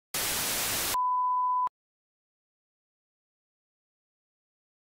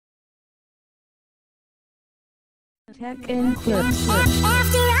Tech and clips.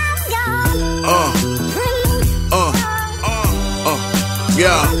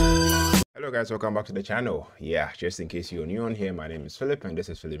 Yeah. Hello guys, welcome back to the channel. Yeah, just in case you're new on here, my name is Philip and this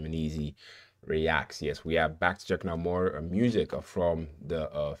is Philiminizzyvlogs. Yes, we are back to checking out more music from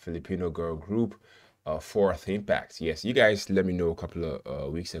the Filipino girl group Fourth Impact. Yes, you guys let me know a couple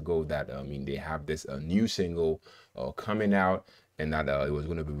of weeks ago that they have this new single coming out, and that it was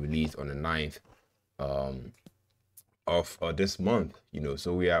going to be released on the 9th of this month,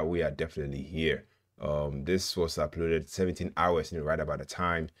 so we are definitely here. This was uploaded 17 hours right about the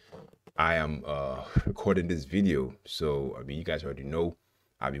time I am recording this video, so you guys already know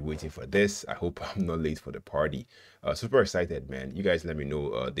I'll be waiting for this. I hope I'm not late for the party. Super excited, man. You guys let me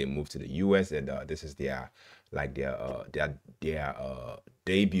know they moved to the US, and this is their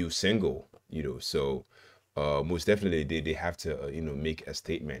debut single, so most definitely they have to make a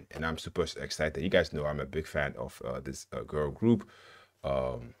statement, and I'm super excited. You guys know I'm a big fan of this girl group.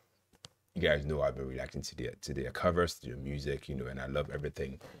 You guys know I've been reacting to their covers, to their music, and I love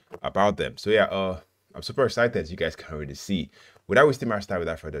everything about them. So yeah, I'm super excited, as you guys can already see. Without wasting my time,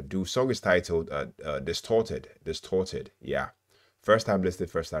 without further ado, song is titled Distorted. Yeah, first time listening,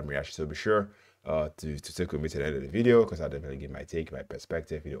 first time reaction, so be sure to stick with me to the end of the video, because I'll definitely give my take, my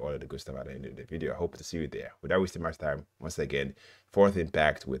perspective, all of the good stuff at the end of the video. I hope to see you there. Without wasting much time, once again, Fourth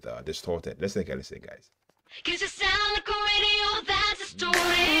Impact with Distorted. Let's take a listen, guys. Cause you sound like a radio that's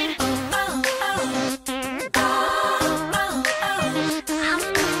distorted.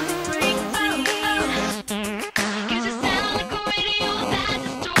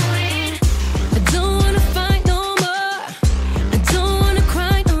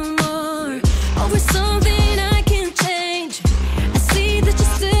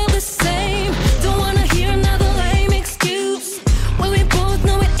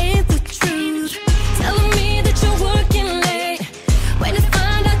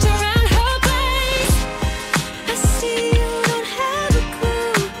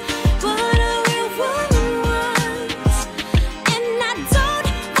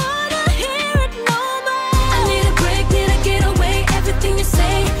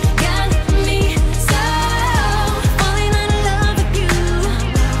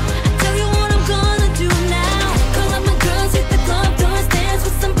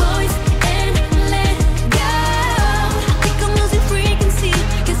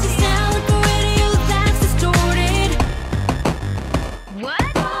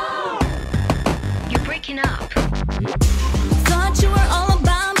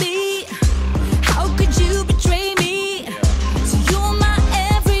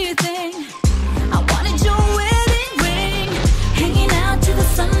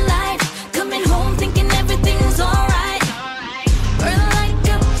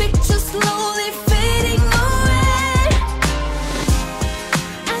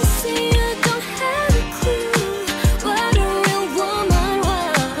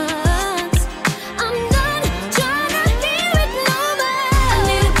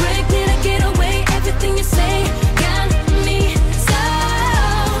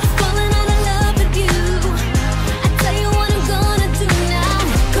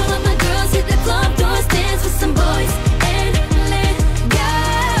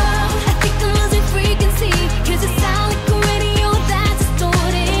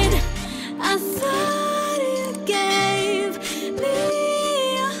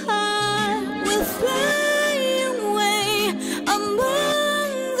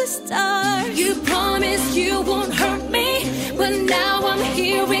 You promised you won't hurt me, but now I'm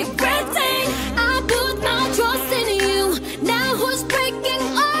here regretting. I put my trust in you. Now who's breaking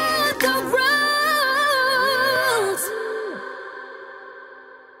all the rules?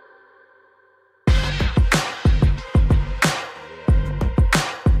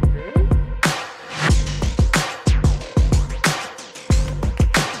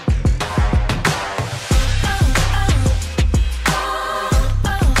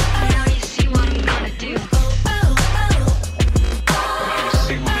 Now you see what I'm gonna do.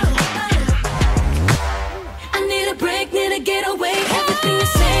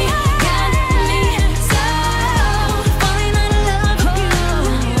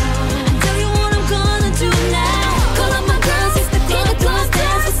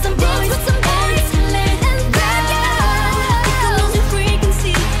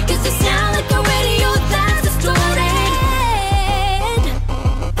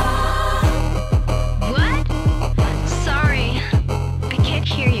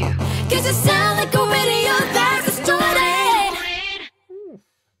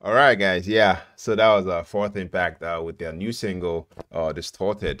 All right, guys. Yeah. So that was a fourth impact with their new single,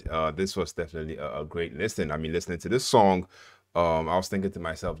 Distorted. This was definitely a great listen. I mean, listening to this song, I was thinking to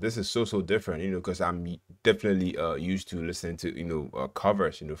myself, this is so, so different, because I'm definitely used to listening to,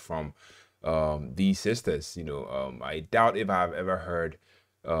 covers, from these sisters. I doubt if I've ever heard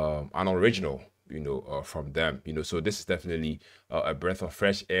an original, from them, so this is definitely a breath of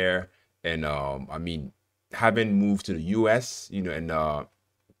fresh air. And I mean, having moved to the US, and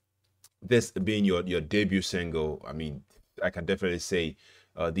this being your debut single, I mean, I can definitely say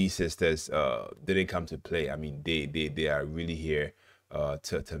these sisters didn't come to play. I mean, they are really here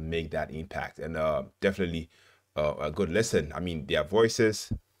to make that impact, and definitely a good listen. I mean, their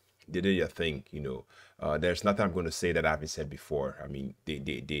voices, they did their thing. There's nothing I'm going to say that I haven't said before. I mean, they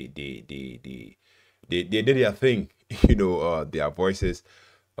did their thing. Their voices,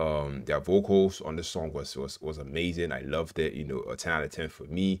 their vocals on this song was amazing. I loved it. A 10 out of 10 for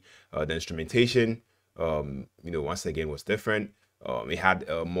me. The instrumentation, once again was different. It had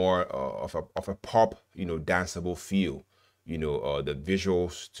more of a pop, danceable feel. The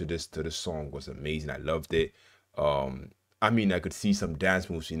visuals to this song was amazing. I loved it. I mean, I could see some dance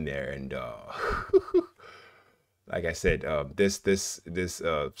moves in there, and like I said, this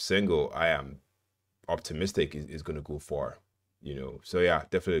single, I am optimistic is gonna go far. So yeah,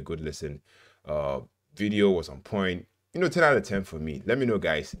 definitely a good listen. Video was on point. 10 out of 10 for me. Let me know,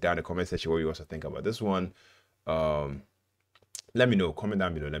 guys, down in the comment section what you also think about this one. Let me know, comment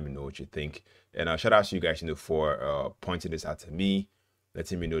down below, let me know what you think. And shout out to you guys, for pointing this out to me,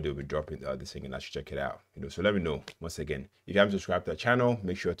 letting me know they'll be dropping this thing, and I should check it out. So let me know. Once again, if you haven't subscribed to the channel,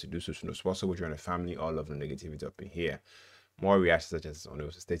 make sure to do so as soon as possible. Join the family. All love and negativity up in here. More reactions such as this on.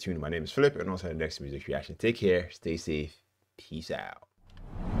 So stay tuned. My name is Philip, and also the next music reaction. Take care, stay safe, peace out.